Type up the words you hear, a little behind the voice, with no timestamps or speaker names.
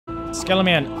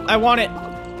Skeleman, I want it!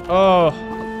 Oh.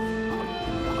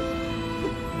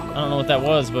 I don't know what that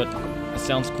was, but it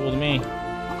sounds cool to me.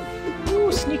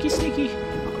 Ooh, sneaky, sneaky.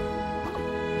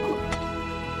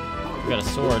 Got a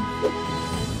sword.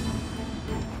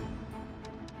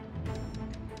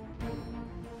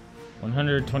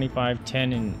 $125,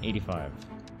 10, and 85.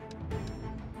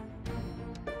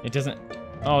 It doesn't...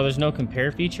 Oh, there's no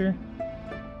compare feature?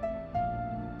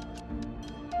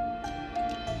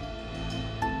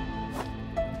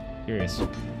 Curious.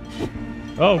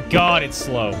 Oh god, it's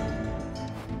slow.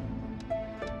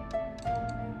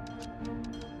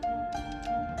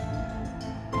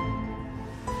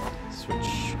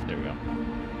 Switch. There we go.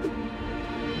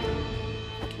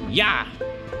 Yeah!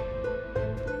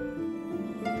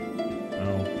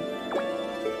 Oh.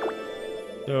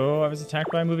 So, I was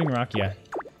attacked by a moving rock? Yeah.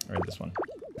 I read this one.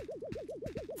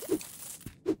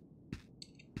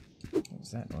 What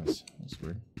was that noise? That was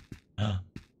weird. What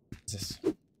is this?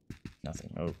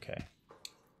 Nothing. Okay.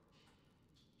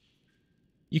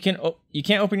 You can't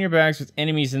open your bags with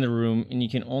enemies in the room, and you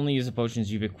can only use the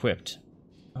potions you've equipped.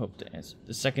 Hope to answer.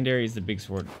 The secondary is the big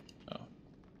sword. Oh.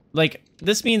 Like,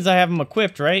 this means I have them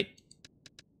equipped, right?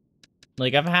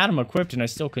 Like, I've had them equipped and I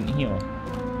still couldn't heal.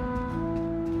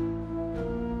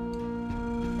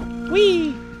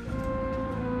 Whee!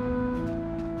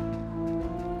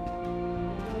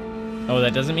 Oh,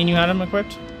 that doesn't mean you had them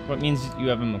equipped? What means you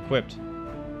have them equipped?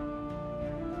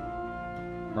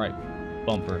 Right.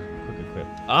 Bumper. Quick equip.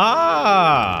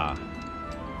 Ah!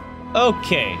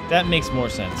 Okay, that makes more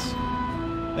sense.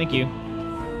 Thank you.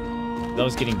 I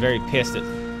was getting very pissed at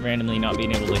randomly not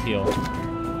being able to heal.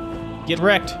 Get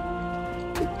wrecked.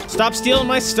 Stop stealing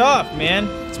my stuff, man.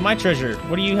 It's my treasure.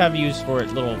 What do you have used for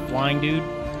it, little flying dude?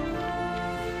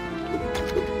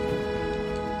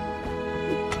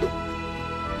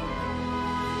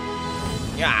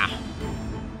 Yeah.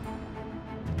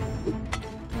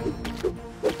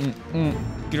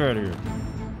 Get out of here.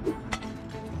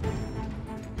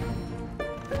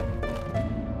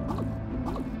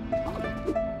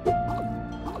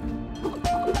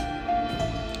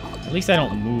 At least I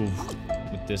don't move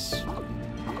with this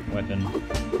weapon.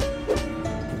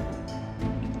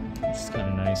 Which is kind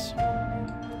of nice.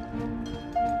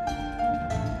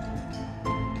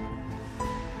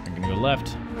 I'm gonna go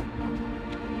left.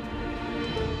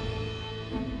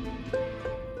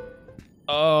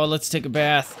 Oh, let's take a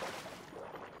bath.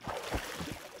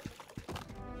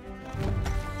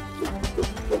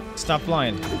 Stop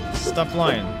flying. Stop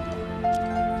flying.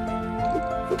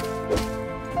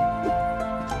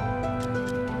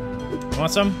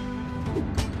 Want some?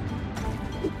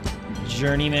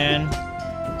 Journeyman. I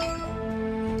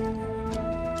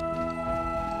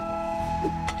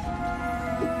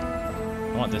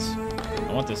want this.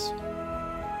 I want this.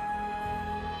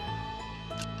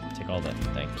 Take all that.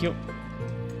 Thank you.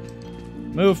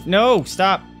 Move. No!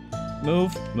 Stop!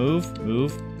 Move. Move.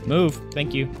 Move. Move.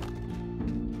 Thank you.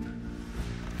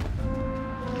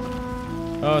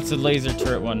 Oh, it's a laser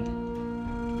turret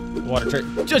one. Water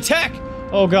turret. Attack!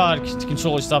 Oh god, the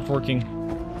controller stopped working.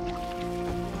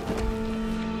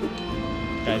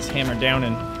 Guys, hammer down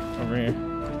and over here.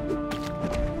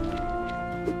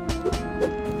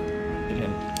 Get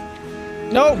him.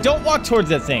 No, don't walk towards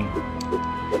that thing.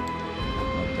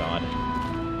 Oh god.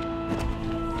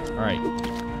 Alright.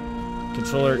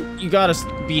 Controller, you gotta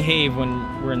behave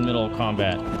when we're in the middle of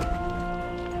combat.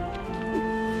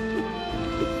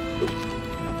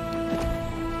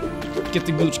 Get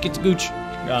the gooch, get the gooch.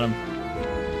 Got him.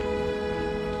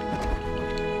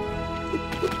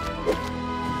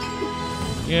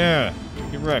 Yeah,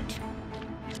 get wrecked.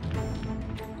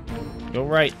 Go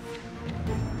right.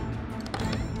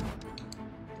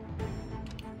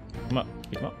 Come up,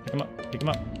 pick him up, pick him up, pick him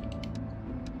up.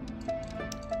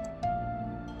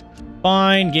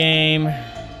 Fine game.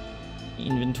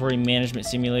 Inventory management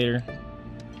simulator.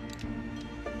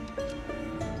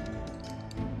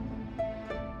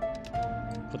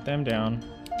 Put them down.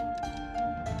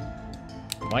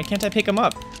 Why can't I pick them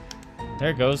up?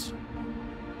 There it goes.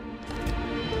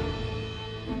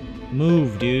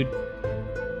 Move, dude.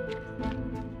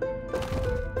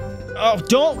 Oh,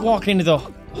 don't walk into the...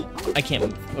 I can't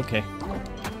move. Okay.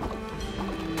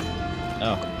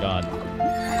 Oh, God.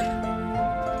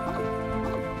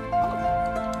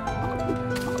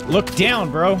 Look down,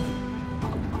 bro.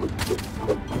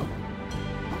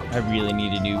 I really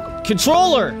need a new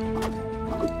controller!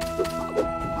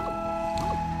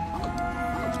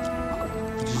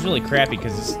 Which is really crappy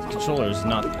because this controller is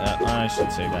not... I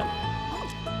should say that.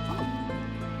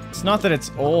 It's not that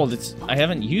it's old, it's... I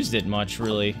haven't used it much,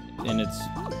 really. And it's...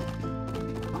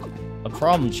 a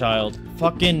problem child.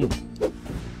 Fucking...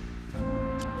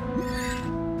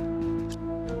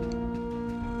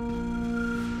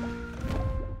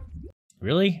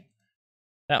 Really?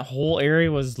 That whole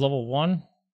area was level 1?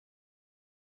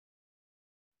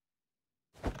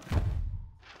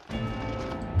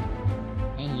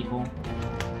 Evil.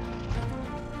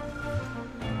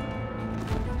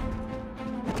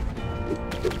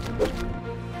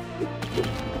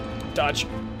 Dodge.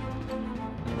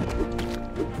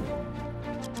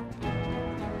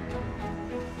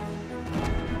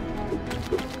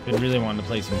 Been really wanting to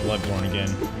play some Bloodborne again.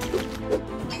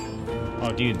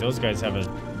 Oh, dude, those guys have a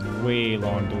way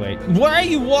long delay. Why are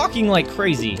you walking like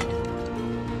crazy?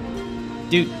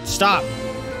 Dude, stop.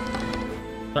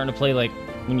 Starting to play like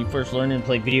when you first learn to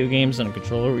play video games on a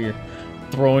controller where you're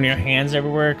throwing your hands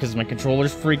everywhere because my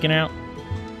controller's freaking out.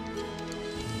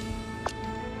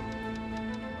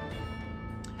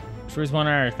 Destroys 1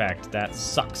 artifact. That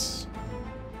sucks.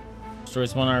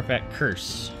 Destroys 1 artifact.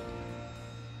 Curse.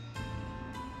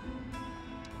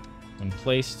 When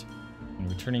placed, when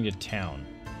returning to town.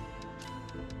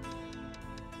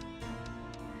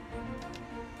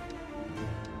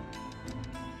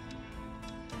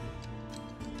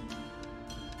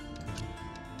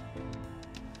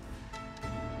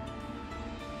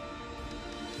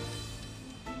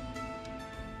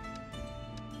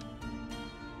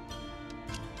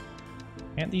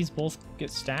 Can't these both get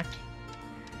stacked?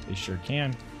 They sure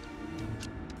can.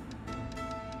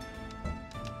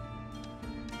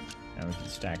 Now we can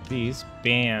stack these.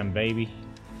 Bam, baby.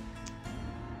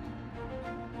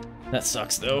 That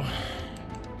sucks, though.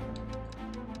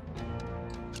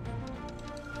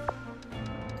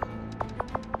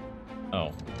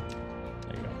 Oh.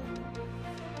 There you go.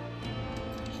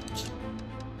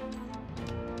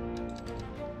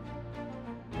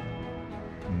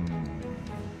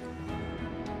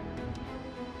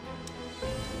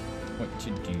 What to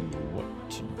do? What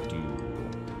to do?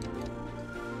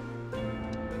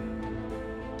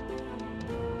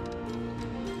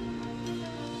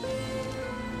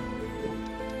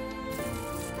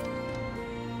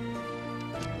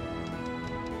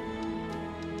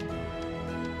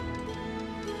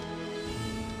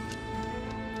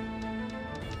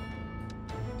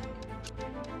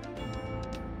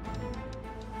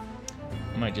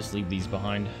 I might just leave these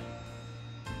behind.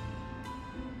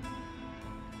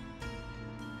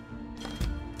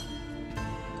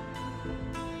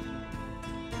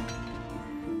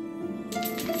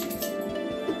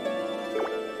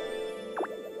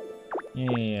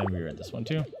 Yeah, we read this one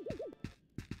too.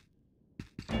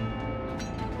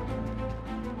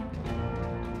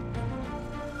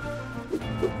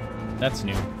 That's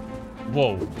new.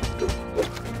 Whoa.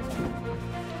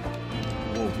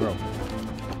 Whoa, bro.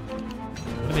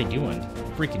 What are they doing?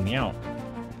 Freaking me out.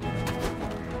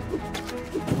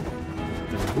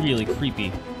 They're really creepy.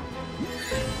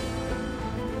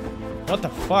 What the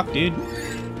fuck, dude?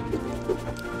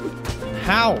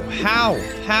 How?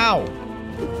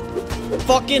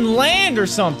 Fucking land or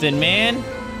something, man.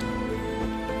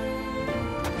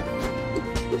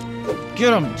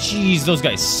 Get them. Jeez, those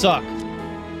guys suck.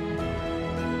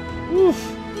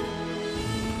 Oof.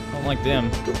 Don't like them.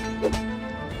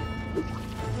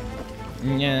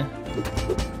 Yeah.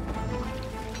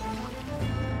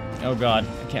 Oh god,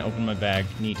 I can't open my bag.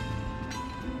 Neat.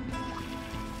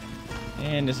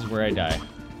 And this is where I die.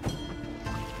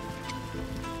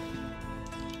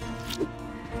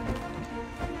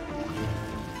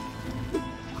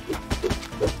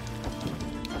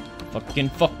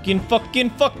 Fucking.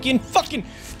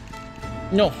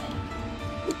 No.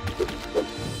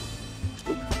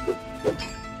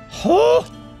 Huh?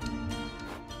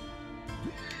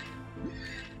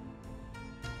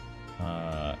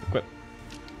 Equip.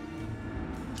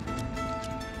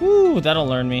 Ooh, that'll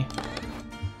learn me.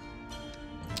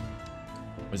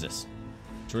 What's this?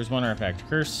 Destroys 1 artifact.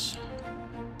 Curse.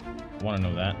 I want to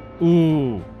know that.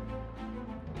 Ooh.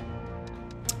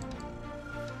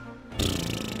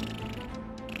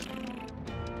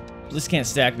 This can't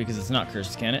stack because it's not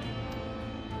cursed, can it?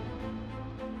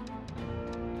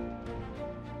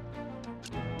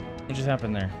 What just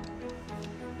happened there?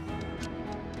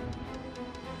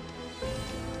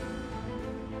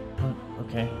 Huh,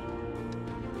 okay.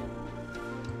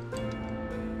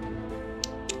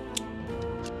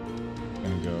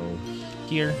 Gonna go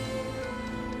here.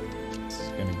 This is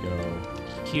gonna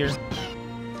go here.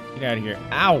 Get out of here.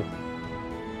 Ow!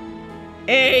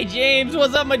 Hey, James,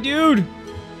 what's up, my dude?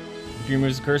 If you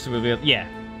remove the cursor, we'll be able... Yeah.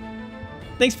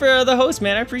 Thanks for the host,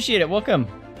 man. I appreciate it. Welcome.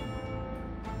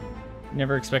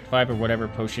 Never expect 5 or whatever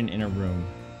potion in a room.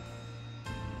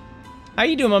 How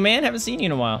you doing, my man? Haven't seen you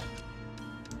in a while.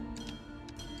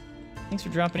 Thanks for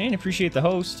dropping in. Appreciate the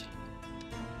host.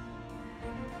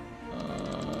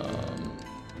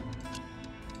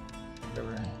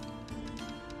 Whatever.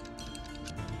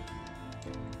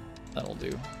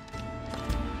 do.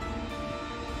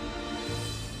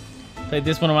 Played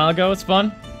this one a while ago. It's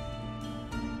fun.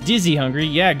 Dizzy hungry.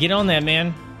 Yeah, get on that,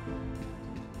 man.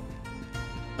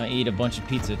 I ate a bunch of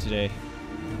pizza today.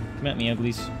 Come at me,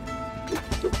 uglies.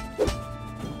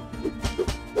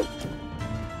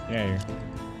 Get out of here.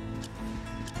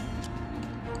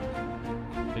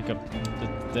 Pick up the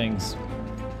things.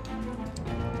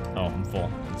 Oh, I'm full.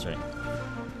 That's right.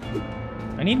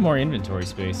 I need more inventory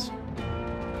space.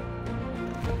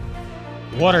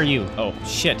 What are you? Oh,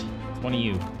 shit. It's one of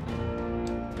you.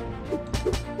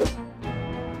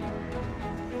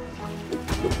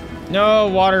 No,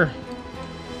 water.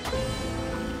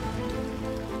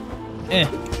 You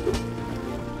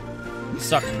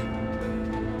suck.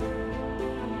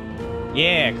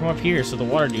 Yeah, come up here so the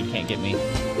water dude can't get me.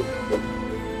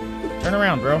 Turn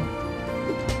around, bro.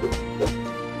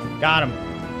 Got him.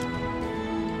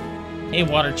 Hey,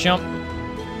 water chump.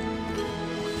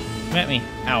 Come at me.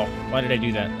 Ow. Why did I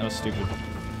do that? That was stupid.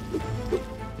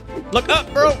 Look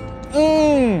up, bro!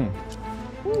 Woo.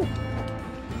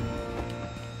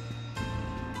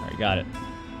 Alright, got it.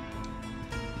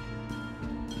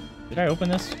 Did I open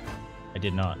this? I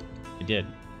did not. I did.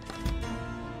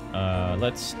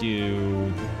 Let's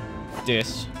do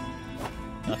this.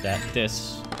 Not that.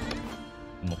 This.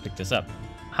 And we'll pick this up.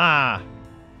 Ha!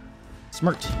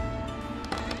 Smirt.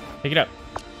 Pick it up.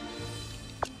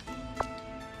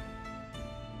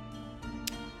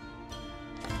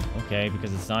 Okay,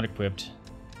 because it's not equipped.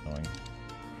 Going.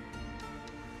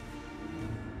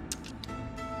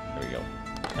 There we go.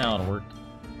 Now it'll work.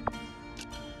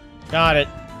 Got it.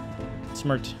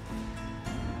 Smirt.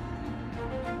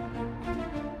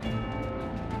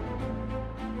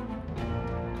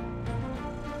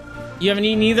 You haven't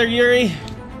eaten either, Yuri?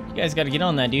 You guys gotta get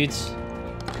on that, dudes.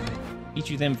 Eat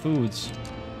you them foods.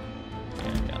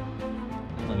 Yeah, I got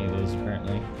plenty of those,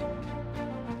 apparently.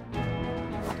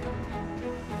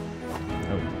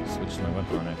 Oh, switched my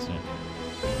weapon on accident.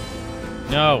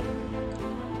 No!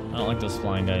 I don't like those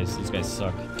flying guys. Those guys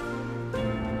suck.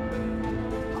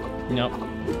 Nope.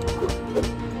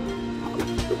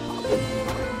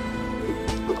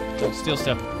 Don't steal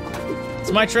stuff.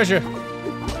 It's my treasure.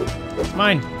 It's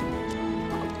mine.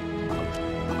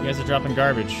 You guys are dropping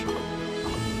garbage.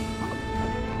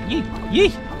 Yee!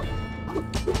 Yee!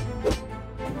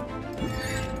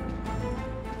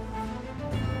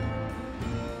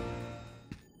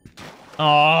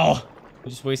 Oh! I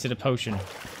just wasted a potion.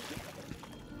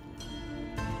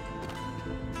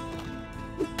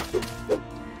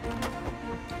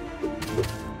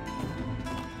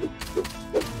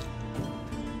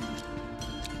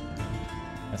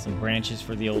 Got some branches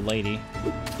for the old lady.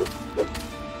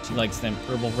 She likes them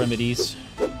herbal remedies.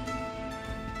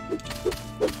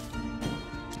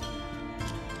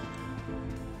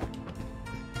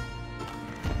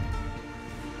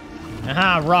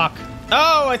 Aha, rock.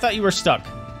 Oh, I thought you were stuck.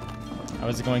 I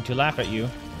was going to laugh at you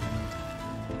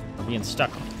for being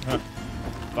stuck. Huh.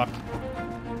 Fuck.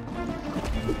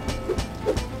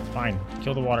 Fine.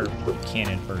 Kill the water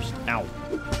cannon first. Ow.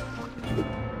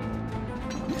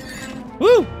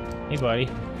 Woo! Hey, buddy.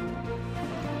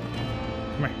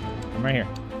 Come here. I'm right here.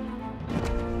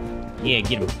 Yeah,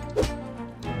 get him.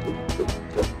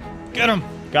 Get him!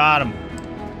 Got him.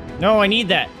 No, I need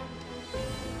that.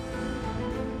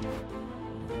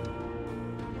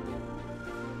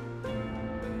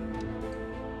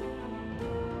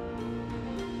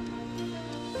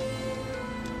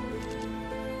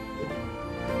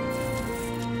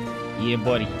 Yeah,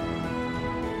 buddy.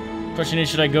 Question is,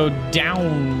 should I go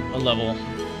down a level?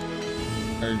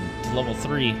 Or to level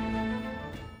 3?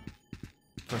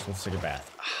 First, let's take a bath.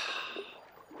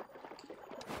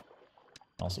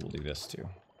 Also, we'll do this, too.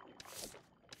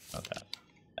 Not that.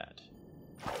 That.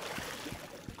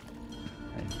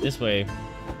 Right, this way,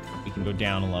 we can go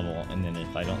down a level, and then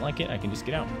if I don't like it, I can just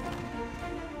get out.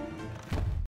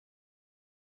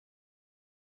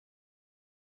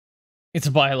 It's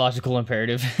a biological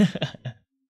imperative.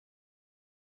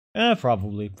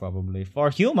 Probably. For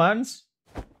humans.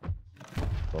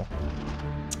 Cool.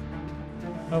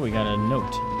 Oh, we got a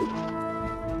note.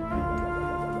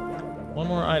 One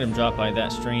more item dropped by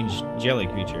that strange jelly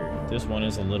creature. This one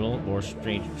is a little more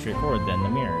straightforward than the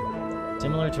mirror.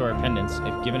 Similar to our pendants,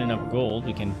 if given enough gold,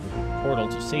 we can portal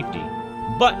to safety.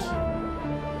 But,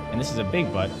 and this is a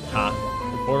big but,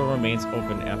 the portal remains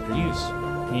open after use.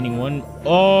 Meaning one...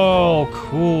 Oh,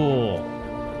 cool.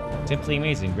 Simply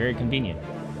amazing. Very convenient.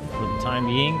 For the time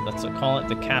being, let's call it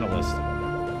the catalyst.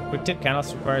 Quick tip,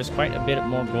 catalyst requires quite a bit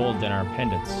more gold than our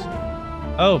pendants.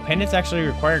 Oh, pendants actually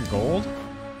require gold?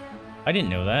 I didn't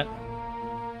know that.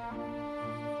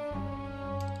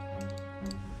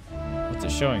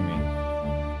 What's it showing me?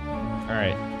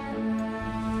 Alright.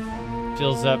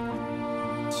 Fills up.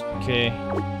 Okay.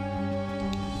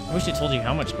 I wish it told you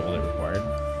how much gold it required.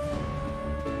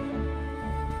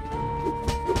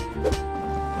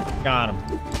 Got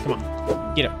him. Come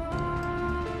on. Get him.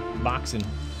 Boxing.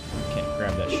 Can't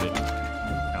grab that shit.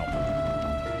 Ow.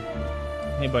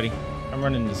 Hey, buddy. I'm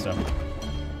running into stuff.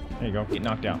 There you go. Get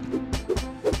knocked out.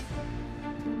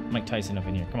 Mike Tyson up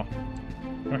in here. Come on.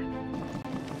 Come here.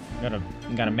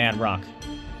 Got a mad rock.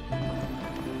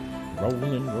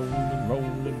 Rolling, rolling,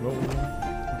 rolling, rolling.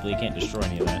 Hopefully you can't destroy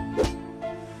any of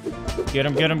that. Get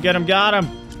him, get him, get him, got him!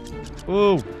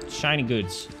 Ooh, shiny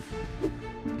goods.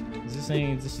 Is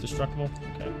this destructible?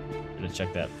 Okay. Gotta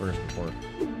check that first before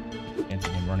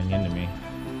him running into me.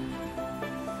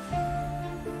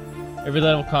 Every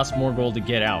level costs more gold to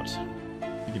get out.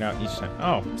 You get out each time.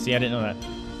 Oh, see, I didn't know that.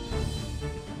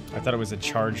 I thought it was a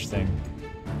charge thing.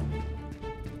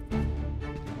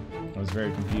 I was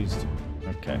very confused.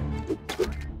 Okay.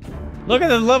 Look at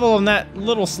the level on that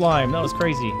little slime. That was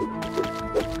crazy.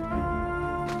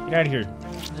 Get out of here.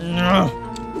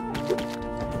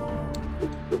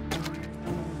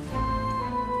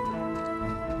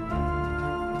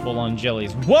 Full on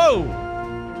jellies. Whoa!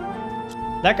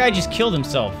 That guy just killed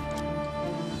himself.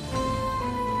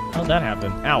 How'd that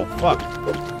happen? Ow, fuck.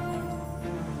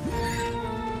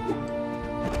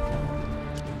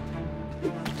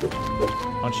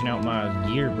 Punching out my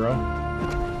gear, bro.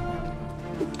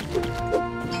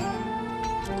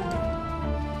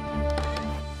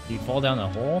 Did you fall down the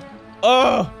hole?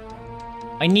 Oh!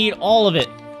 I need all of it.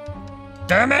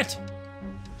 Damn it!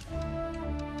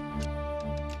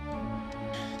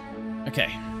 Okay.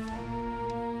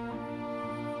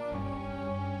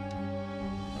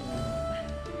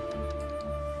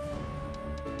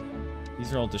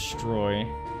 These are all destroy.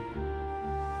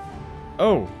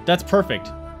 Oh, that's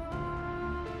perfect.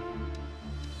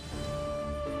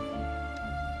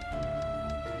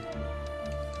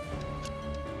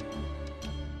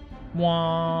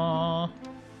 Wah.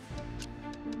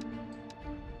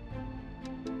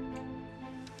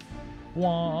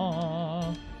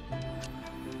 Wah.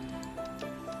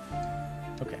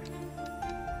 Okay.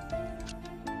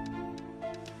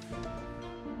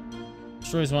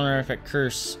 Destroys one artifact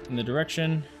curse in the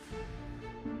direction.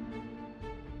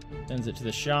 Sends it to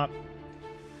the shop.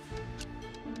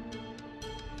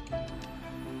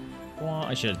 Wah.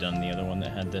 I should have done the other one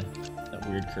that had that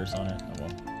weird curse on it. Oh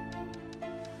well.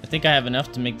 I think I have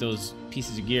enough to make those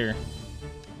pieces of gear.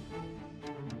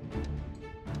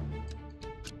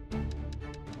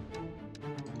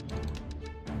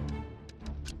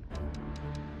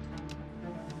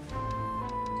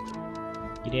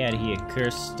 Get out of here,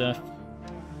 cursed stuff.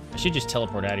 I should just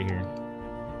teleport out of here.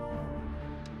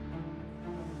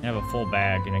 I have a full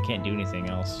bag and I can't do anything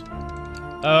else.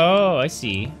 Oh, I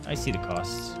see. I see the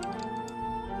costs.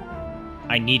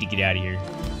 I need to get out of here.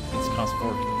 It's cost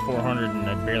 400 and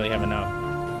I barely have enough.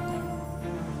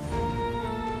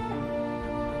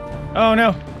 Oh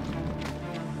no!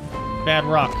 Bad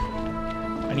rock.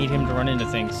 I need him to run into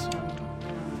things.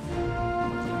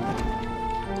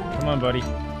 Come on, buddy. You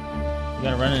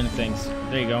gotta run into things.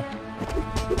 There you go.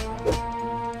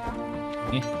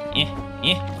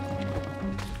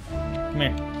 Come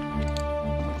here.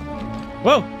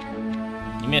 Whoa!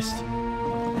 You missed.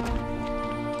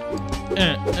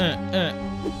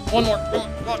 One more.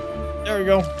 There we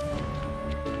go.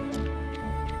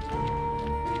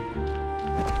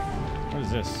 What is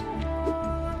this?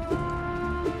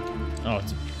 Oh,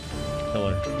 it's a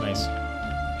pillar. Nice.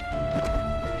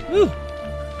 Woo!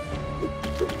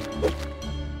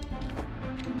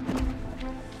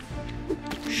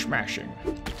 Smashing.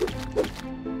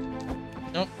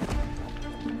 Nope.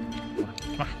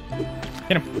 Come on.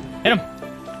 Hit him. Hit him.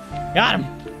 Got him.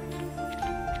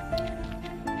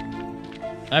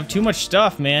 I have too much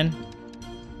stuff, man.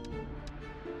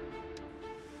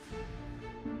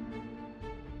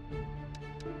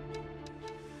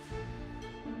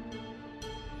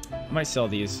 I might sell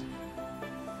these.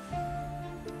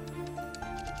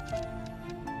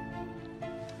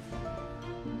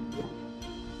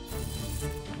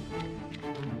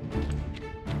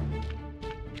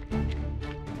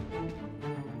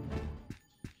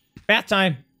 Bath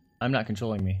time! I'm not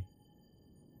controlling me.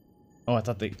 Oh, I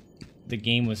thought the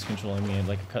game was controlling me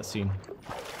like a cutscene.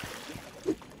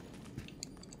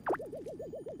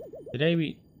 Today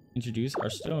we introduce our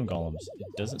stone golems.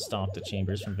 It doesn't stop the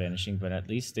chambers from vanishing, but at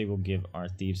least they will give our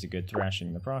thieves a good thrashing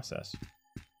in the process.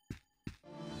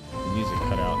 The music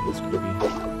cut out. It's creepy.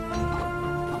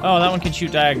 Oh, that one can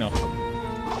shoot diagonal.